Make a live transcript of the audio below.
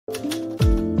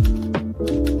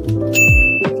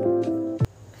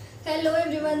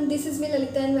This is me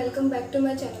Lalita and welcome back to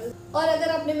my channel. और अगर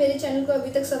आपने मेरे चैनल को अभी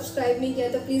तक सब्सक्राइब नहीं किया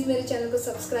तो प्लीज़ मेरे चैनल को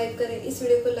सब्सक्राइब करें, इस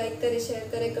वीडियो को लाइक करें, शेयर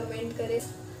करें, कमेंट करें।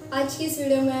 आज की इस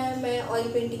वीडियो में मैं ऑयल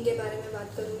पेंटिंग के बारे में बात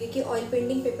करूँगी कि ऑयल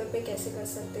पेंटिंग पेपर पे कैसे कर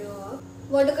सकते हो आप।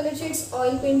 Water colour sheets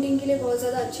oil painting के लिए बहुत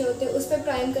ज़्यादा अच्छे होते हैं। उस पर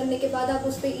प्राइम करने के बाद आप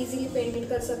उस पर ईजिली पेंटिंग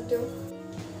कर सकते हो।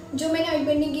 जो मैंने ऑयल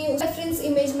पेंटिंग की उसका रेफरेंस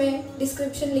इमेज में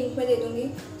डिस्क्रिप्शन लिंक में दे दूँगी,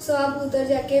 सो आप उधर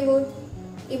जाके वो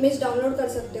इमेज डाउनलोड कर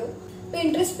सकते हो।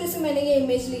 पिंटरेस्ट पे से मैंने ये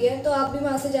इमेज ली है, तो आप भी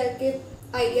वहाँ से जाके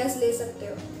आइडियाज़ ले सकते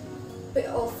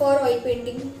हो for oil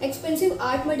painting. Expensive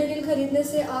art material खरीदने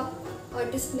से आप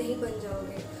आर्टिस्ट नहीं बन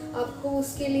जाओगे। आपको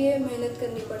उसके लिए मेहनत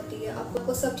करनी पड़ती है,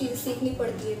 आपको सब चीज़ें सीखनी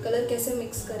पड़ती है। कलर कैसे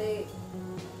मिक्स करें,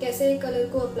 कैसे कलर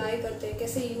को अप्लाई करते हैं,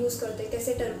 कैसे यूज़ करते हैं,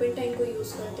 कैसे टर्पेंटाइन को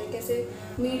यूज़ करते हैं, कैसे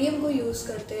मीडियम को यूज़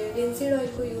करते हैं, लिंसीड ऑयल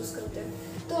को यूज़ करते हैं।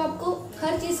 तो आपको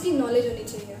हर चीज़ की नॉलेज होनी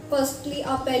चाहिए। फर्स्टली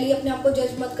आप पहले ही अपने आप को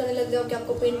जज मत करने लग जाओ कि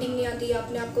आपको पेंटिंग नहीं आती है।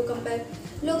 अपने आप को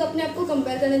लोग अपने आप को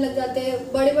कंपेयर करने लग जाते हैं।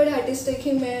 बड़े बड़े आर्टिस्ट है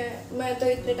कि मैं तो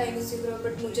इतने टाइम से सीख रहा हूँ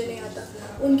बट मुझे नहीं आता।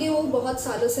 उनकी वो बहुत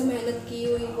सालों से मेहनत की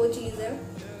हुई वो चीज़ है।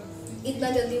 इतना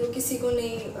जल्दी वो किसी को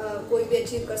नहीं कोई भी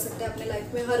अचीव कर सकता है अपने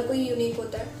लाइफ में। हर कोई यूनिक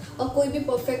होता है और कोई भी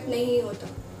परफेक्ट नहीं होता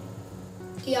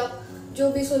कि आप जो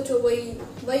भी सोचो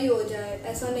वही हो जाए,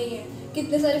 ऐसा नहीं है।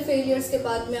 कितने सारे फेलियर्स के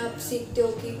बाद में आप सीखते हो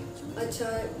कि अच्छा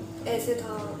ऐसे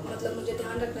था, मतलब मुझे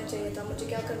ध्यान रखना चाहिए था, मुझे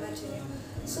क्या करना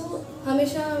चाहिए। सो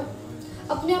हमेशा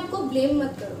अपने आप को ब्लेम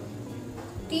मत करो।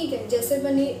 ठीक है, जैसे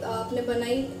आपने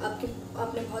बनाई,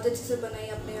 आपने बहुत अच्छे से बनाई,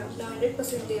 आपने अपना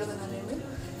 100% दिया बनाने में।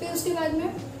 फिर उसके बाद में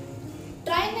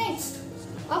ट्राई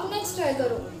नेक्स्ट, आप नेक्स्ट ट्राई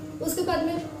करो। उसके बाद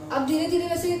में आप धीरे धीरे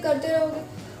वैसे करते रहोगे।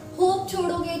 होप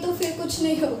छोड़ोगे तो फिर कुछ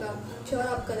नहीं होगा। श्योर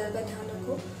आप कलर का ध्यान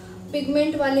रखो।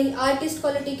 पिगमेंट वाले ही आर्टिस्ट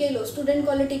क्वालिटी के लो, स्टूडेंट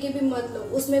क्वालिटी के भी मत लो,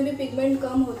 उसमें भी पिगमेंट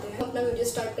कम होते हैं। अपना वीडियो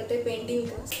स्टार्ट करते हैं पेंटिंग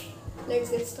का।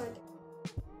 Let's get start.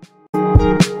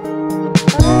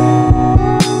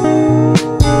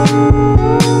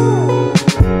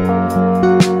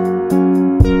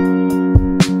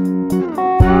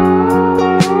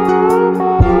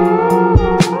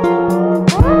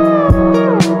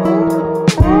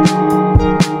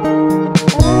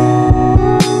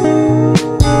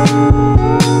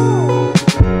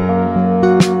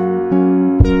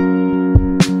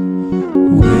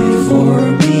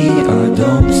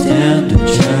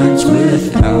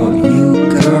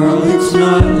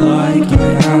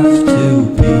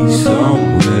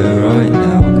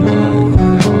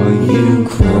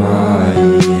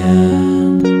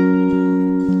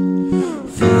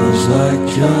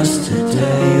 Just a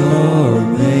day or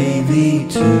maybe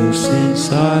two since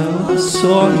I last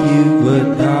saw you, but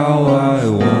now I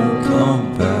won't come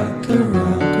back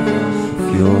around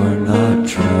if you're not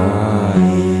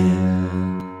trying.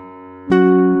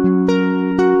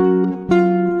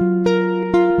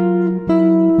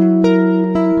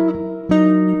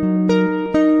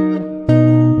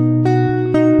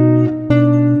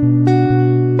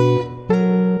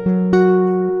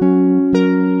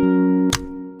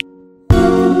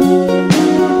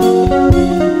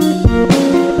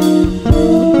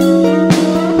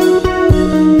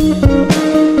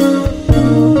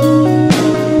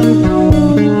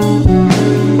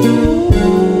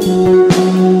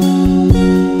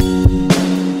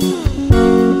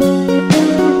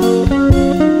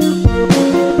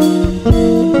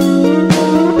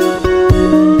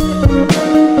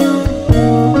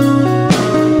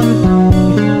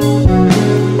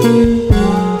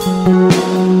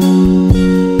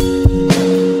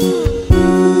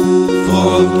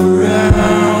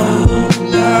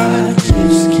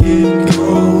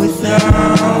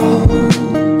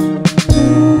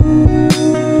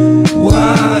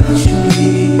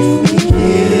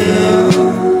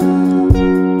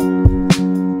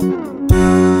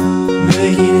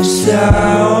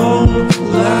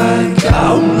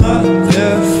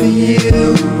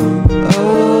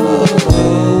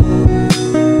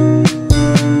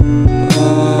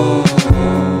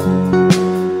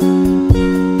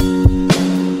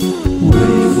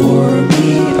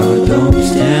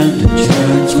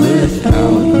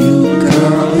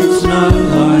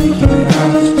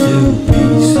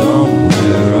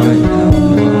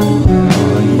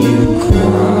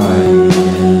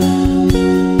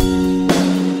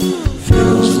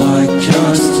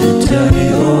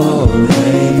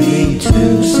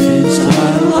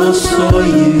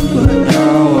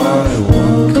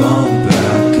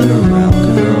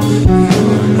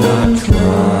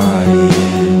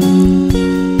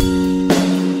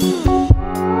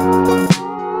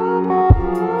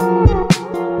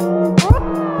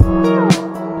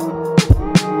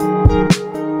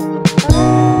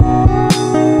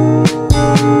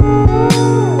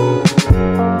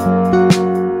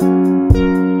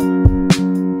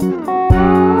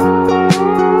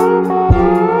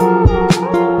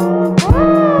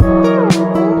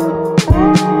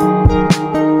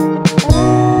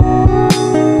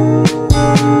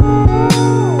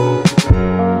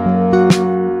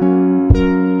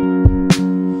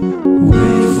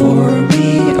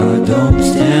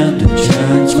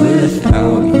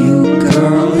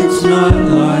 not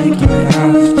like I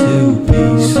have to be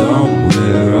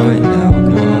somewhere right now.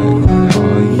 Why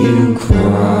are you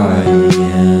crying?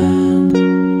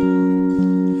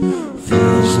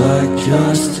 Feels like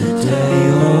just a day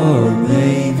or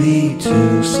maybe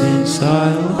two since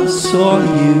I last saw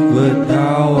you, but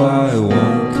now I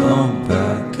won't come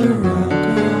back around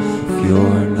if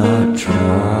you're not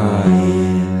trying.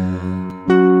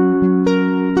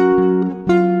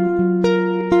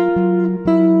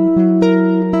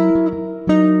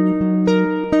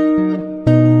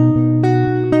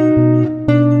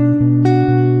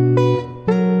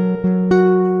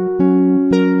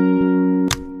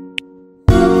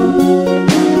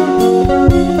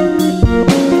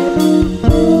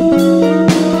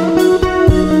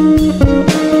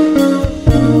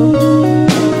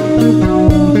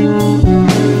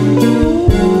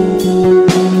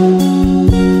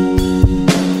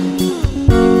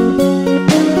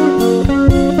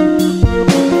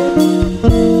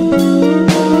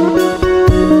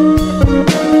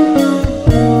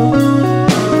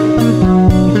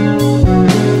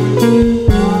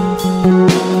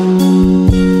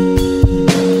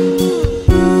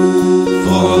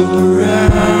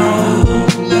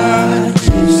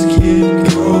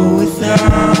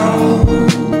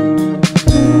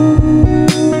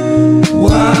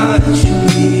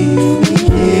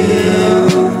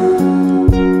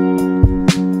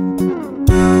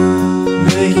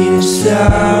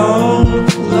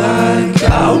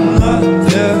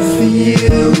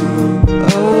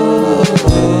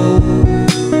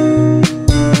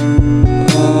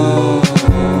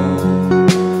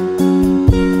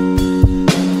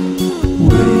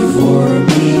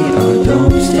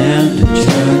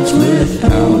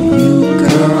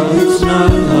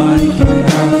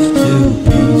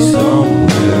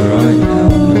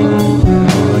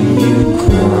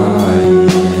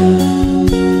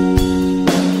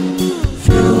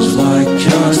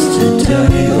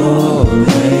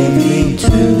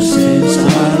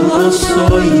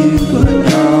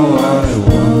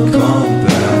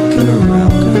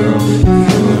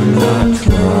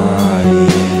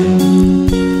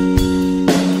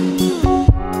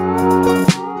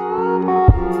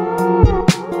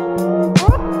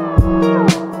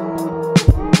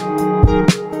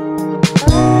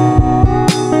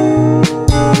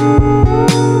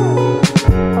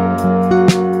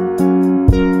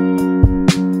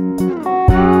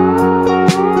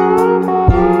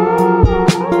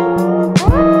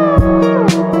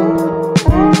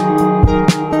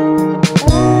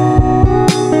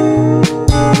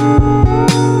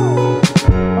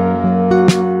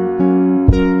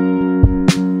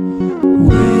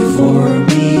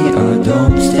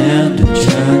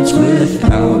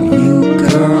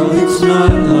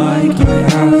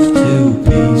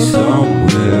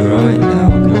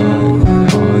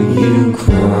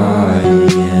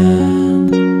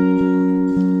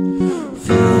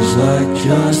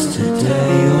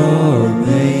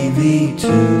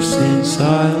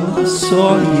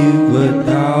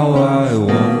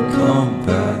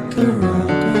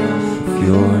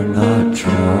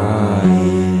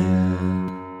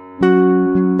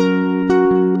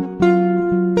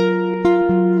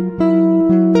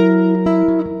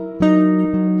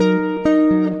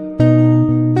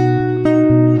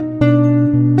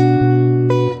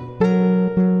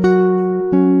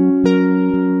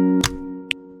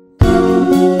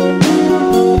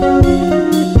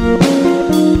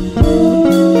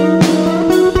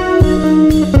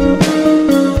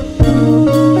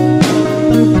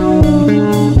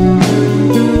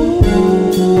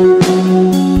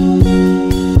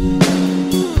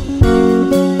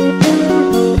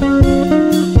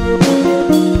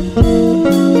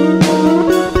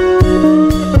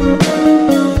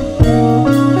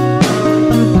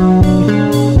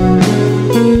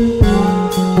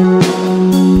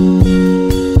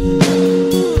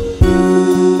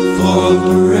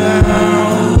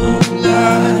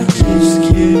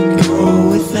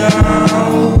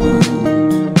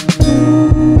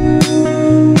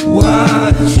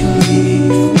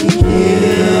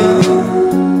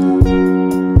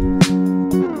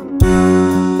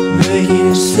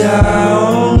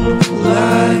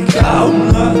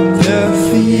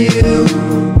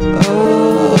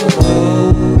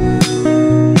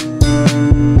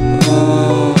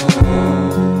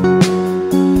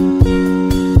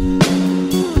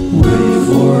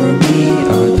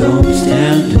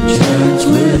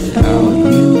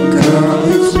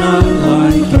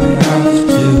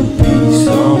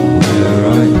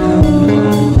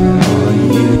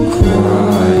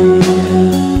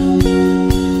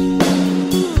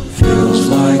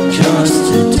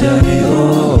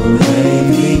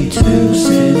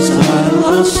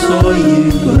 saw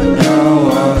you, but now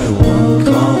I won't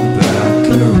come back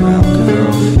around,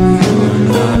 girl, if you're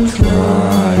not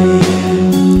trying.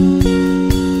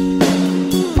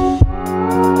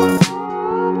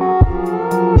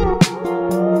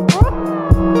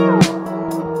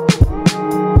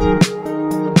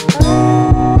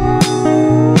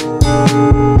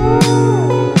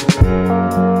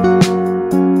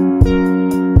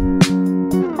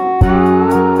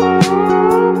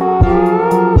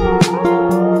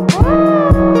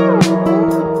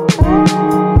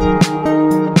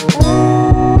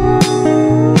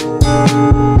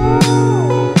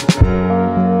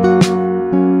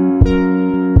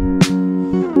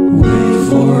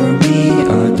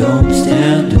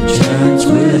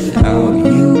 Without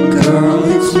you, girl,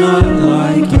 it's not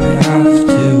like I have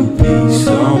to be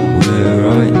somewhere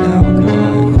right now.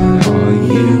 Why are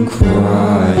you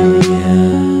crying?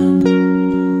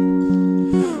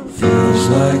 Feels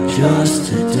like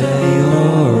just a day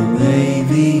or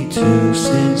maybe two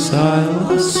since I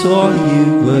last saw you,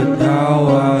 but now